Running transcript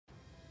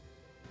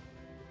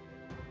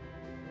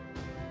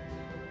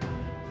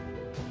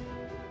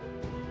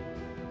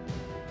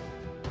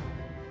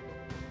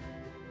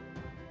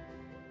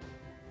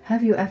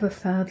Have you ever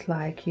felt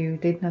like you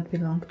did not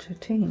belong to a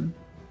team?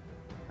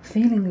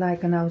 Feeling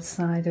like an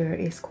outsider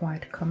is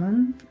quite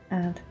common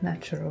and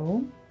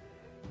natural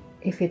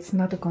if it's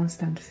not a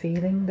constant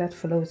feeling that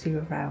follows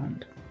you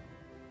around.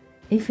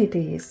 If it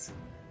is,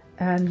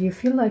 and you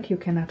feel like you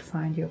cannot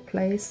find your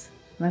place,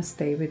 then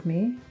stay with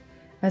me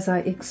as I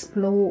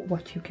explore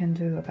what you can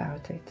do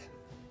about it.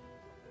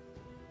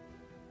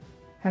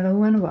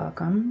 Hello and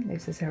welcome,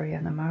 this is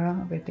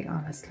Ariana with the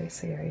Honestly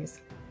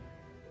series.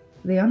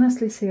 The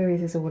Honestly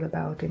series is all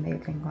about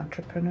enabling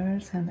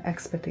entrepreneurs and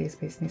expertise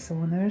business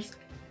owners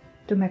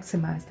to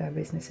maximize their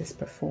business's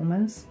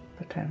performance,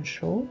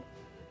 potential,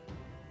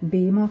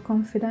 be more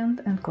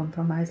confident and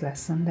compromise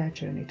less on their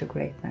journey to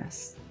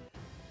greatness.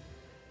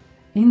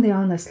 In the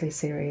Honestly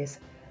series,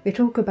 we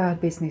talk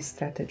about business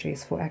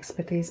strategies for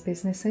expertise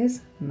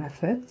businesses,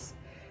 methods,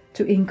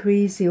 to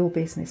increase your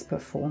business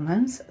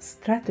performance,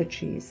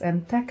 strategies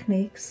and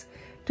techniques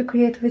to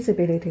create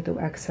visibility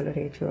to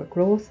accelerate your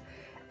growth,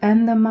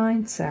 and the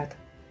mindset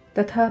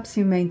that helps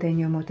you maintain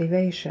your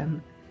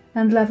motivation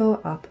and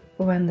level up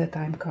when the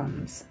time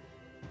comes.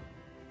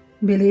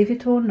 Believe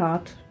it or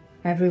not,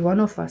 every one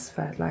of us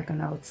felt like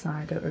an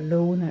outsider, a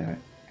loner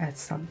at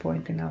some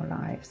point in our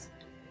lives.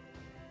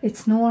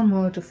 It's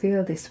normal to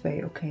feel this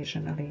way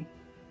occasionally.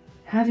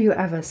 Have you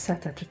ever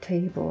sat at a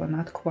table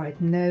not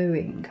quite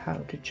knowing how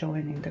to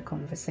join in the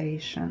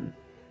conversation?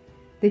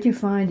 Did you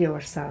find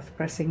yourself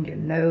pressing your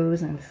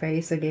nose and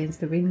face against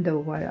the window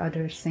while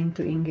others seemed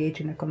to engage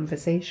in a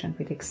conversation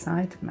with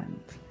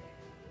excitement?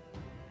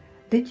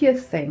 Did you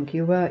think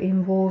you were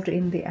involved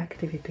in the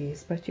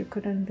activities but you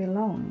couldn't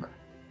belong?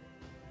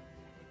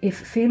 If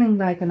feeling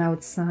like an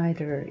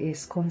outsider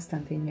is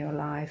constant in your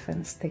life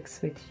and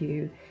sticks with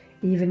you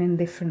even in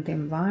different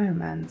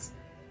environments,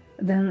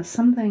 then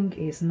something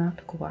is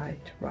not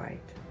quite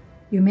right.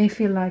 You may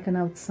feel like an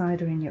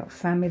outsider in your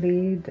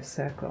family, the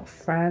circle of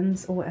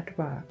friends, or at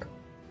work.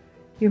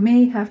 You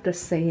may have the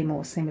same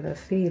or similar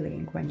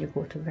feeling when you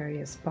go to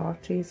various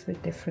parties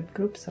with different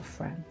groups of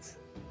friends.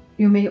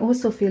 You may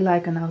also feel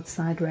like an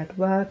outsider at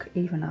work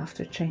even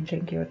after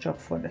changing your job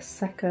for the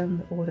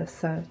second or the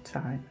third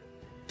time.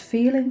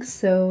 Feeling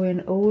so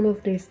in all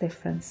of these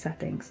different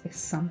settings is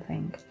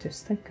something to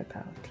think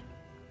about.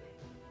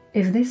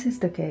 If this is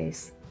the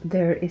case,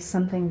 there is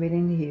something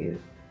within you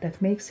that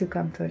makes you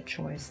come to a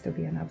choice to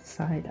be an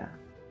outsider.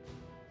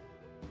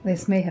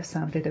 This may have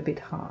sounded a bit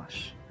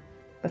harsh,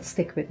 but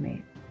stick with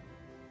me.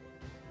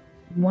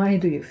 Why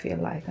do you feel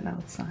like an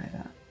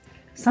outsider?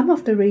 Some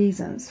of the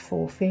reasons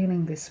for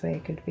feeling this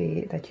way could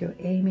be that you're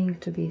aiming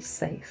to be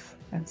safe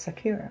and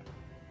secure.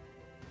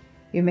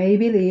 You may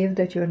believe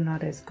that you're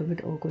not as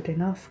good or good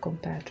enough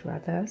compared to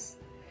others.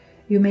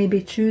 You may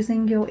be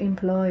choosing your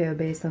employer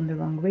based on the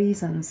wrong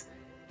reasons,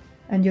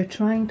 and you're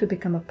trying to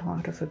become a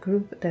part of a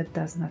group that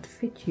does not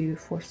fit you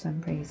for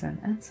some reason,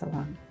 and so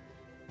on.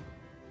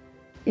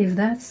 If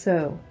that's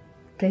so,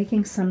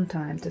 taking some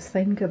time to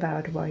think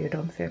about why you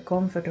don't feel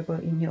comfortable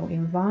in your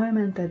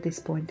environment at this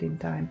point in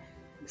time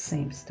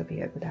seems to be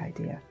a good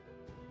idea.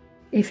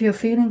 If you're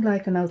feeling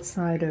like an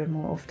outsider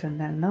more often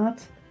than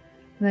not,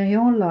 then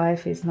your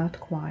life is not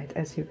quite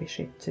as you wish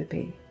it to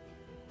be.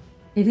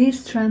 It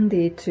is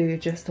trendy to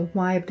just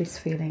wipe this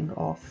feeling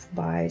off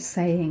by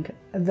saying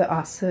there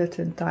are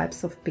certain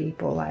types of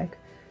people like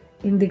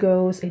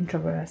indigos,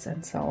 introverts,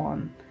 and so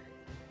on.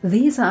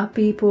 These are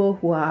people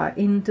who are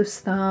into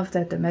stuff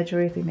that the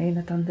majority may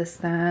not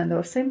understand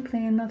or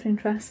simply not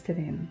interested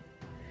in.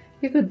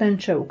 You could then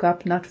choke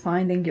up not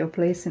finding your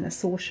place in a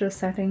social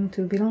setting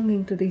to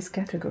belonging to these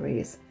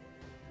categories.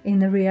 In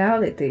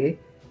reality,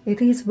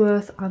 it is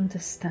worth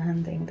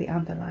understanding the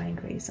underlying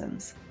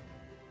reasons.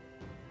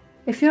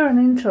 If you're an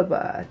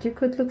introvert, you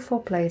could look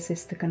for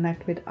places to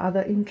connect with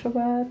other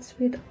introverts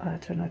with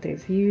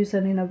alternative views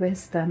and inner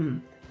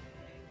wisdom.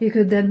 You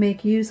could then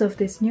make use of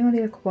this newly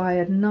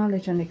acquired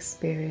knowledge and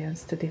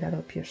experience to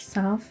develop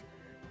yourself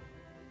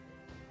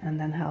and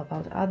then help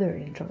out other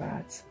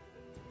introverts.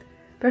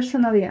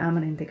 Personally, I'm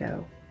an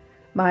indigo.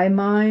 My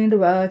mind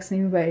works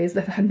in ways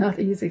that are not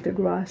easy to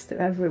grasp to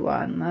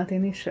everyone, not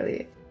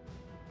initially.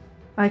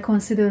 I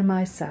consider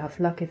myself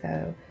lucky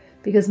though,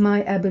 because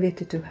my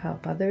ability to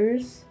help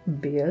others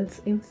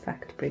builds, in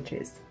fact,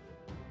 bridges.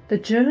 The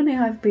journey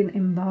I've been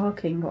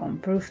embarking on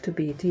proved to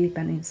be deep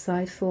and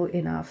insightful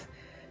enough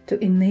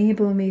to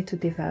enable me to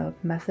develop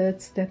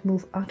methods that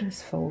move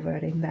others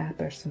forward in their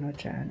personal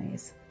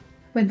journeys.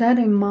 With that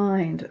in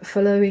mind,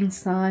 following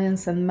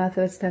science and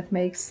methods that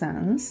make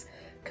sense,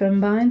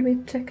 combined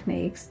with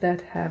techniques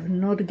that have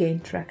not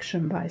gained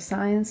traction by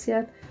science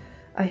yet,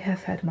 I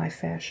have had my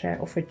fair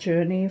share of a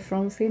journey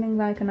from feeling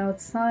like an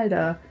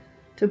outsider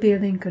to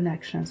building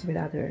connections with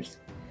others.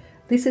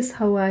 This is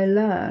how I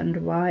learned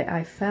why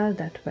I felt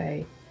that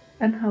way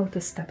and how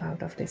to step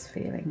out of this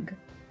feeling.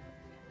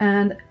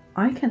 And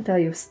I can tell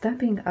you,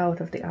 stepping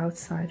out of the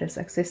outsider's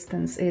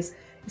existence is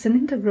an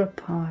integral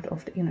part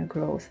of the inner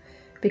growth,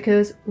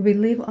 because we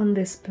live on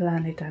this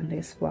planet and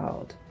this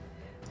world.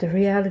 The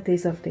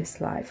realities of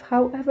this life,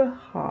 however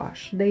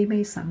harsh they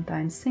may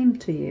sometimes seem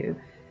to you,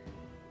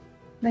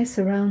 they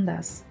surround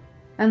us,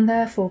 and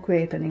therefore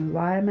create an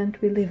environment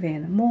we live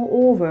in,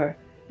 moreover,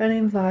 an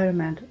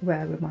environment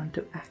where we want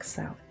to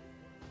excel.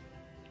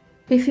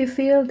 If you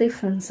feel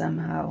different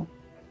somehow,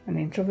 an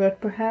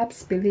introvert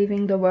perhaps,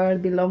 believing the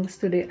world belongs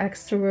to the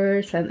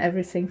extroverts and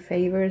everything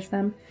favors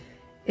them,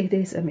 it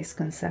is a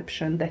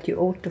misconception that you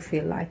ought to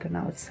feel like an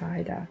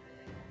outsider.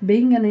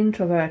 Being an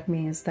introvert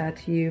means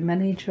that you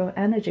manage your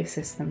energy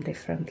system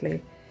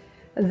differently.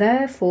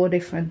 Therefore,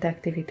 different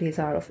activities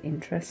are of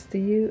interest to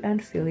you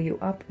and fill you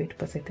up with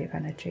positive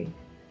energy.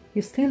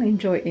 You still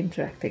enjoy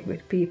interacting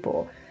with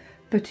people,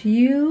 but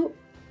you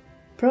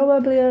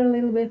probably are a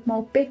little bit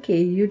more picky.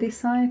 You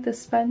decide to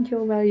spend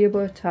your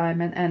valuable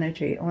time and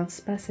energy on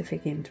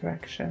specific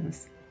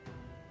interactions.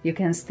 You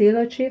can still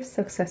achieve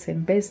success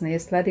in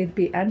business, let it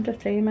be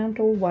entertainment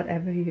or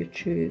whatever you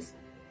choose.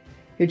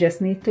 You just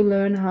need to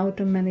learn how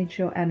to manage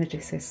your energy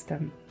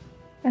system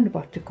and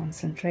what to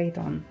concentrate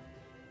on.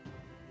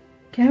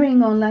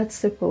 Carrying on, let's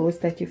suppose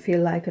that you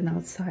feel like an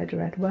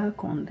outsider at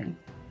work only.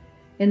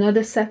 In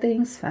other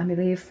settings,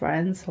 family,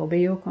 friends,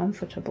 hobby, you're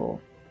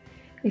comfortable.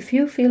 If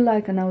you feel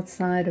like an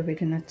outsider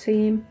within a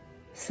team,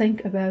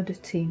 think about the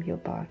team you're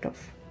part of.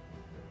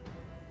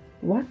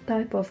 What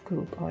type of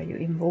group are you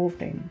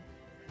involved in?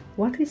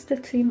 What is the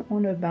team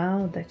all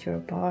about that you're a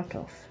part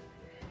of?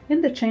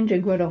 In the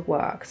changing world of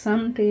work,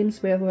 some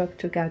teams will work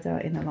together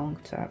in the long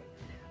term.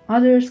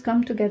 Others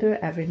come together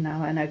every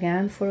now and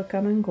again for a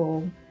common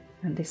goal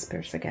and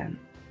disperse again.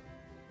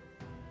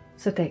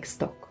 So take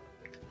stock.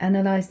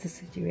 Analyze the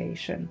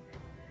situation.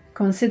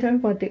 Consider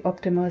what the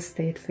optimal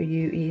state for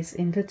you is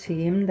in the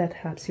team that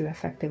helps you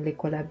effectively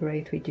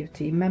collaborate with your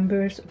team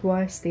members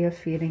while still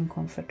feeling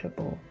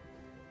comfortable.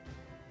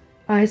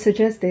 I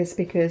suggest this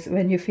because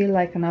when you feel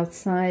like an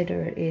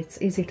outsider,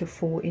 it's easy to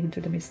fall into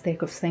the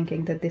mistake of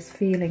thinking that this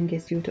feeling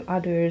is due to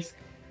others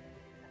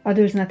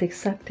not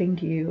accepting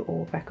you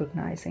or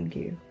recognizing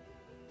you.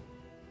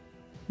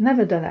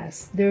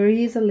 Nevertheless, there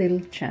is a little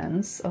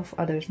chance of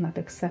others not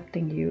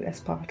accepting you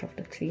as part of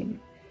the team.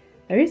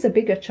 There is a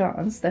bigger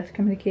chance that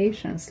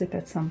communication slips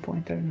at some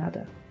point or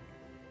another.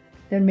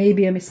 There may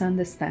be a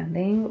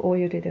misunderstanding, or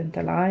you didn't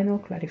align or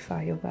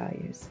clarify your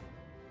values.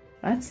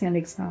 Let's see an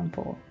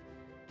example.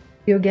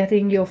 You're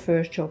getting your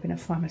first job in a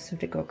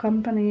pharmaceutical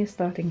company,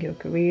 starting your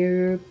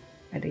career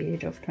at the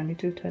age of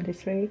 22,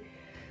 23,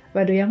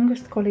 where the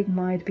youngest colleague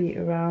might be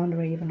around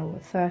or even over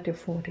 30 or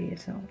 40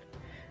 years old.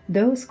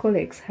 Those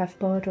colleagues have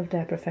part of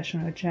their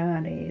professional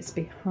journeys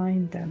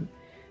behind them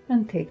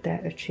and take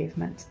their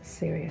achievements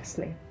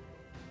seriously.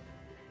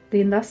 The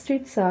industry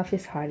itself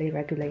is highly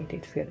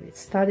regulated, filled with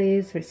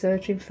studies,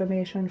 research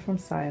information from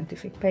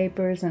scientific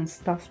papers, and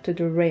stuffed to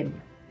the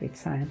rim with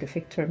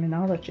scientific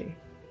terminology.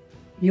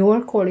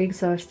 Your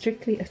colleagues are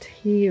strictly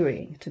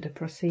adhering to the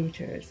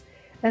procedures.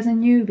 As a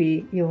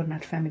newbie, you're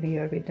not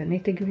familiar with the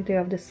nitty-gritty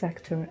of the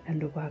sector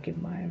and the work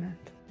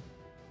environment.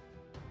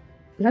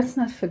 Let's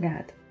not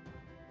forget,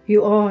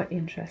 you are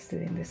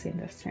interested in this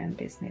industry and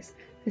business.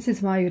 This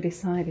is why you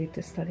decided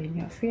to study in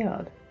your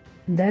field.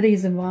 That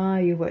is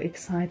why you were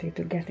excited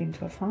to get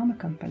into a pharma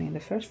company in the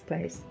first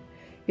place.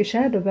 You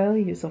share the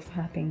values of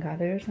helping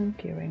others and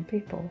curing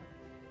people.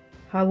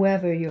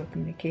 However, your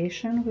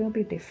communication will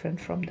be different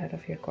from that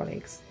of your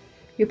colleagues.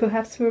 You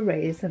perhaps were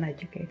raised and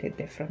educated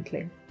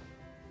differently.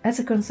 As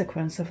a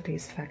consequence of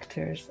these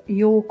factors,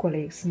 your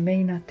colleagues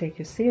may not take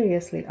you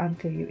seriously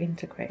until you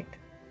integrate.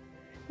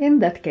 In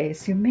that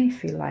case, you may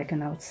feel like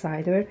an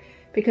outsider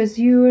because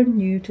you are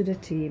new to the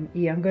team,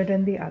 younger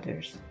than the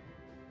others.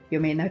 You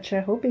may not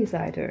share hobbies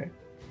either.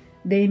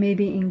 They may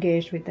be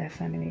engaged with their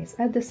families.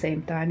 At the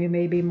same time, you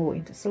may be more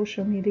into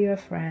social media,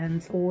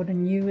 friends, or the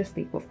newest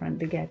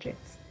eco-friendly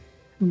gadgets.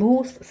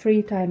 Both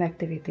free time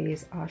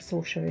activities are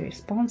socially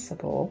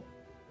responsible,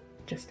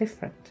 just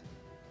different.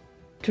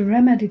 To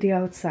remedy the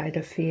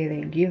outsider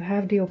feeling, you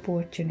have the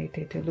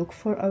opportunity to look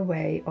for a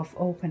way of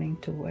opening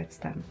towards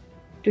them,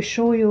 to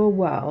show your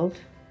world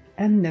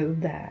and know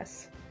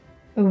theirs,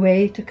 a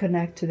way to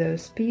connect to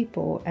those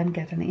people and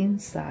get an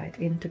insight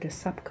into the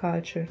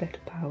subculture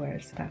that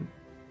powers them.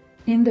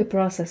 In the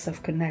process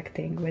of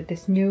connecting with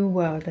this new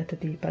world at a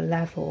deeper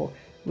level,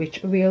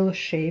 which will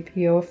shape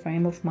your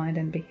frame of mind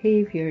and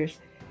behaviors,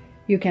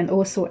 you can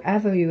also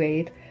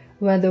evaluate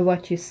whether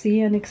what you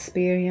see and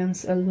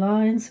experience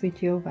aligns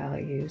with your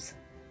values,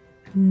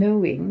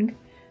 knowing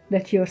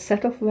that your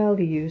set of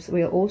values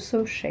will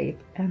also shape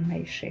and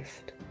may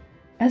shift.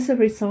 As a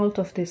result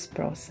of this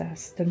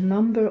process, the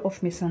number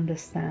of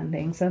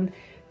misunderstandings and,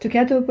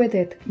 together with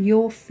it,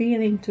 your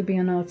feeling to be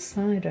an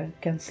outsider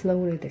can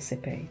slowly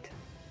dissipate.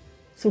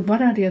 So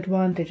what are the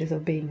advantages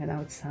of being an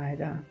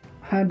outsider?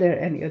 Are there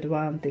any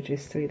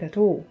advantages to it at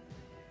all?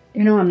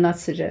 I'm not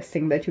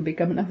suggesting that you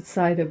become an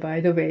outsider, by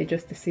the way,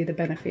 just to see the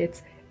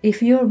benefits.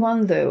 If you're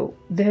one, though,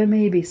 there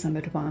may be some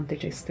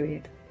advantages to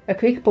it. A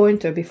quick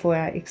pointer before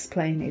I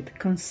explain it.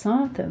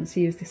 Consultants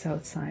use this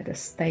outsider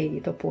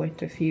state or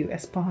point of view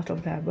as part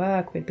of their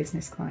work with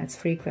business clients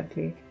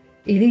frequently.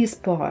 It is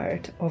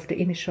part of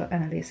the initial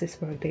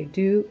analysis work they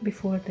do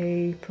before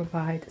they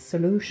provide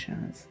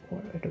solutions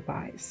or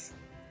advice.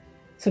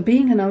 So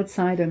being an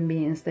outsider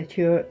means that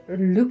you're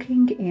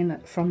looking in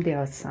from the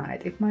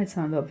outside. It might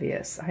sound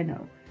obvious, I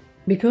know.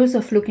 Because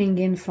of looking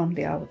in from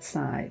the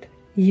outside,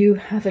 you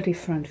have a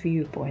different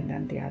viewpoint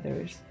than the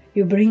others.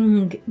 You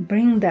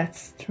bring that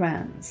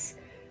strength,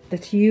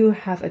 that you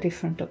have a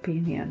different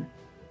opinion,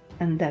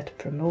 and that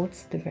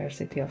promotes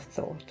diversity of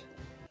thought.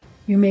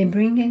 You may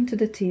bring into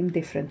the team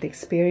different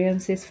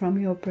experiences from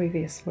your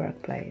previous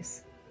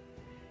workplace.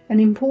 An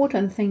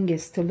important thing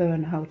is to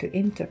learn how to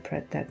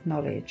interpret that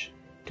knowledge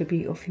to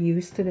be of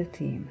use to the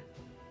team.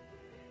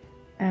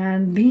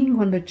 And being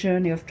on the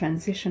journey of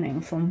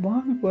transitioning from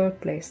one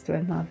workplace to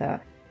another,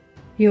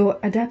 you're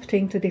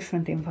adapting to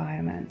different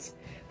environments.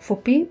 For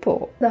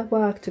people that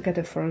work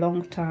together for a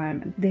long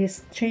time,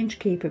 this change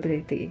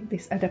capability,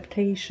 this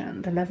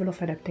adaptation, the level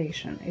of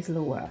adaptation is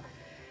lower.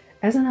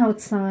 As an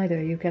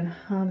outsider, you can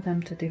help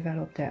them to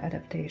develop their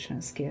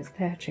adaptation skills,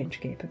 their change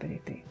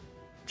capability.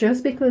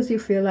 Just because you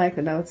feel like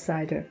an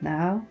outsider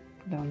now,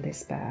 don't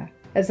despair.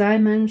 As I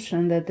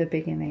mentioned at the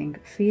beginning,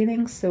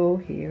 feeling so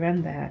here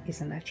and there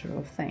is a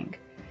natural thing.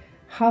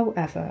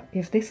 However,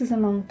 if this is a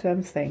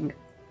long-term thing,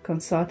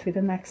 consult with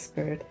an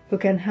expert who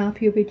can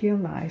help you with your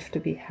life to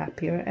be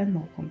happier and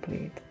more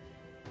complete.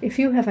 If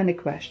you have any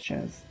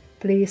questions,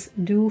 please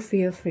do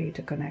feel free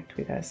to connect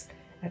with us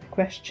at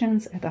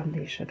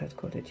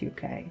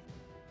questions@unleasher.co.uk.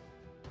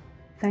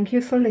 Thank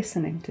you for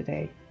listening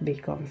today. Be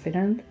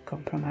confident,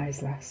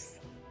 compromise less.